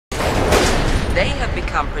They have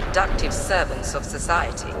become productive servants of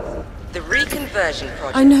society. The reconversion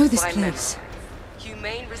project. I know this place.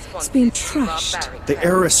 Humane It's been trashed. The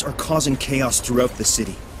Heiress are causing chaos throughout the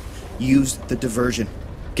city. Use the diversion.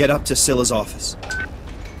 Get up to Scylla's office.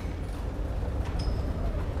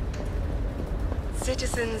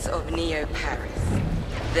 Citizens of Neo-Paris,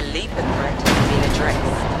 the Leaper threat has been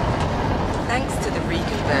addressed. Thanks to the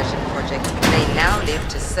reconversion project, they now live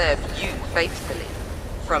to serve you faithfully.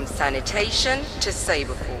 From sanitation to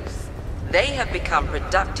saber force, they have become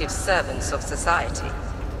productive servants of society.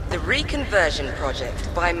 The reconversion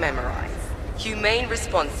project by Memorize. Humane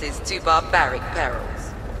responses to barbaric perils.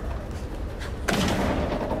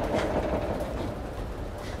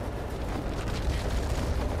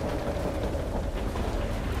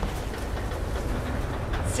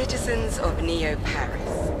 Citizens of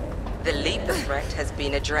Neo-Paris, the Leaper threat has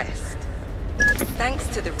been addressed. Thanks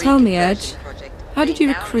to the Tell me, Edge, project, how did you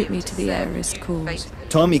recruit me to the Heiress cause?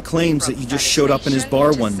 Tommy claims that you just showed up in his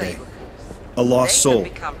bar one day. A lost soul.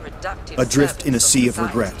 Adrift in a sea of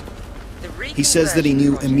regret. He says that he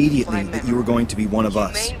knew immediately that you were going to be one of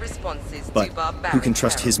us. But who can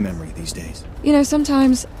trust his memory these days? You know,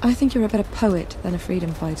 sometimes I think you're a better poet than a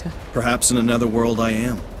freedom fighter. Perhaps in another world I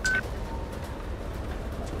am.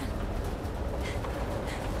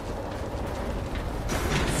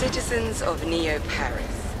 Citizens of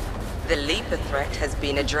Neo-Paris, the Leaper threat has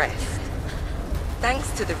been addressed.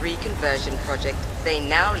 Thanks to the reconversion project, they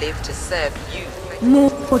now live to serve you. More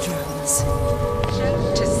drones.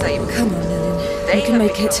 To save. Come on, Nilin. You can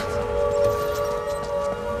make it.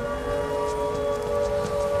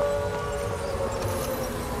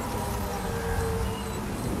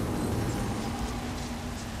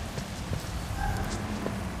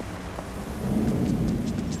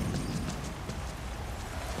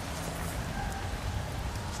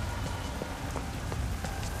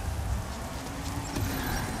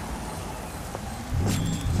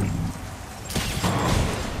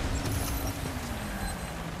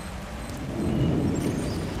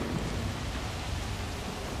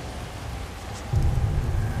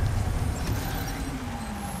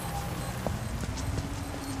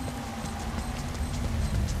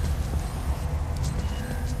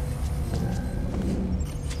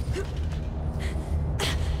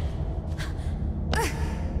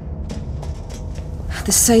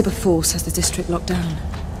 The Saber Force has the district locked down.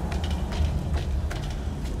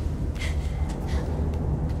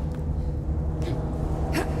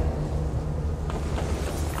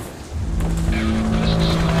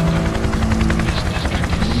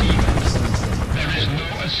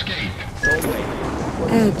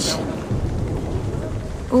 Edge.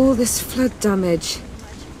 All this flood damage.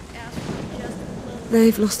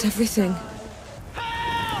 They've lost everything.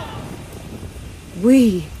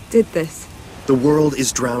 We did this. The world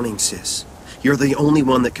is drowning, sis. You're the only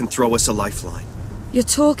one that can throw us a lifeline. You're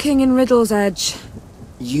talking in riddles, Edge.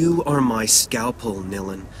 You are my scalpel,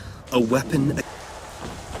 Nilin. A weapon...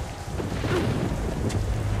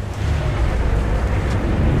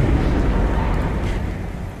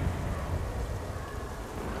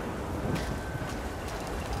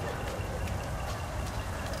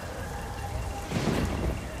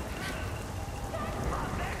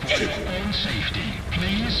 For your own safety,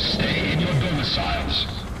 please stay in your domiciles.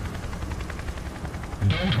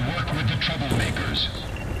 Don't work with the troublemakers.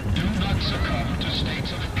 Do not succumb to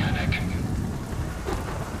states of panic.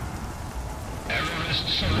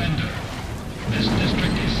 Terrorists surrender. This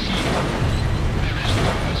district is sealed. There is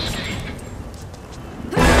no escape.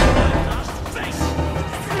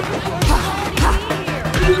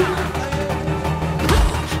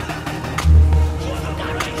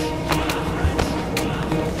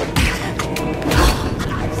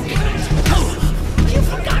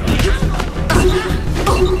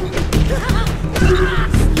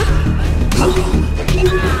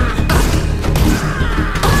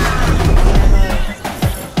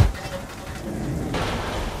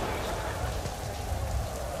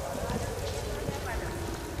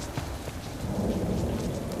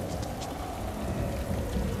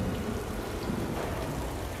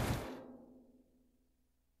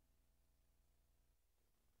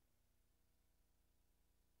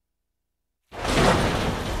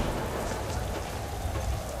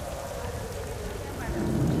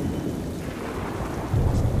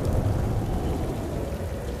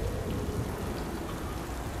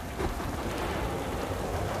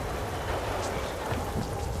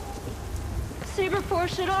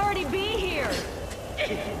 Force should already be here.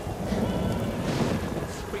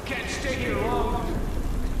 We can't stay here long.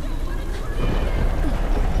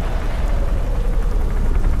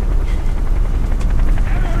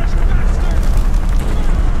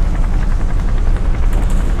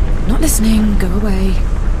 listening. Go away.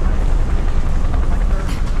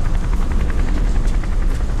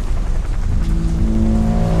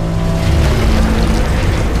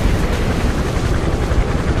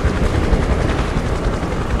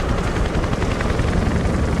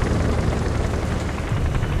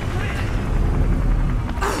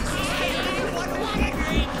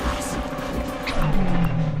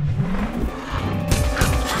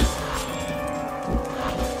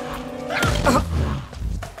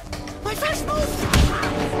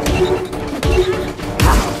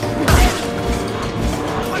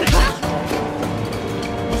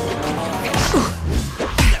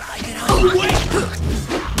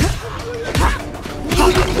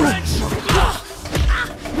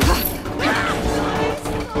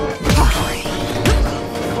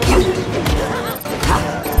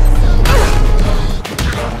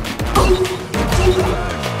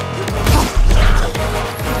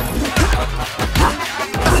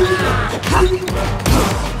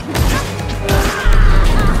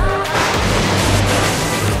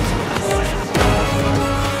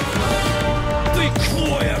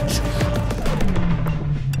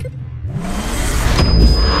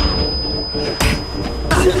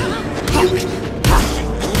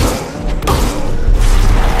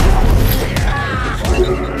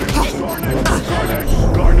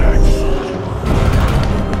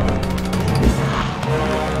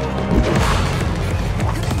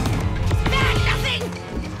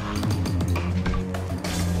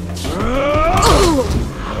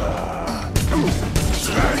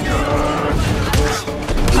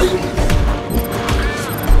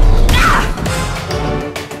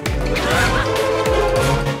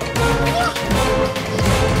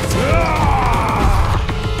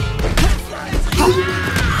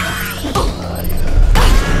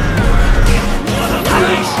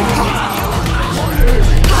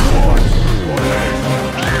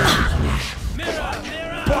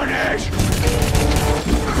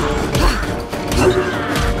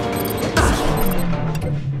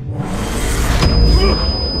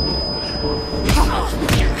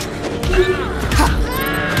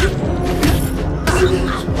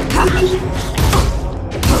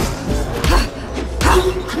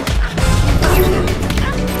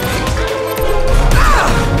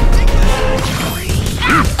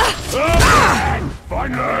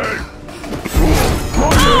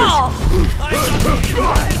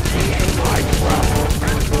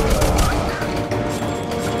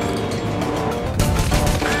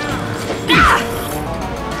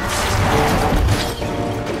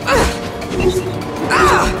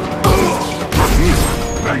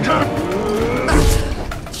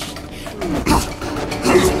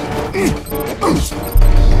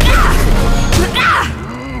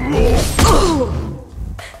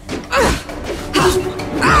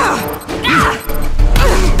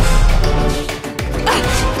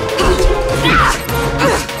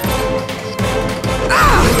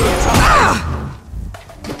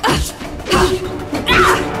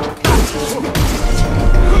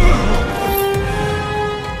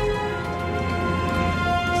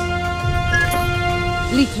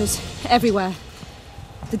 Leapers, everywhere.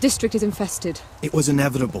 The district is infested. It was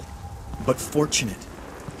inevitable, but fortunate.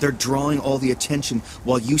 They're drawing all the attention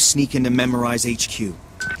while you sneak in to memorize HQ.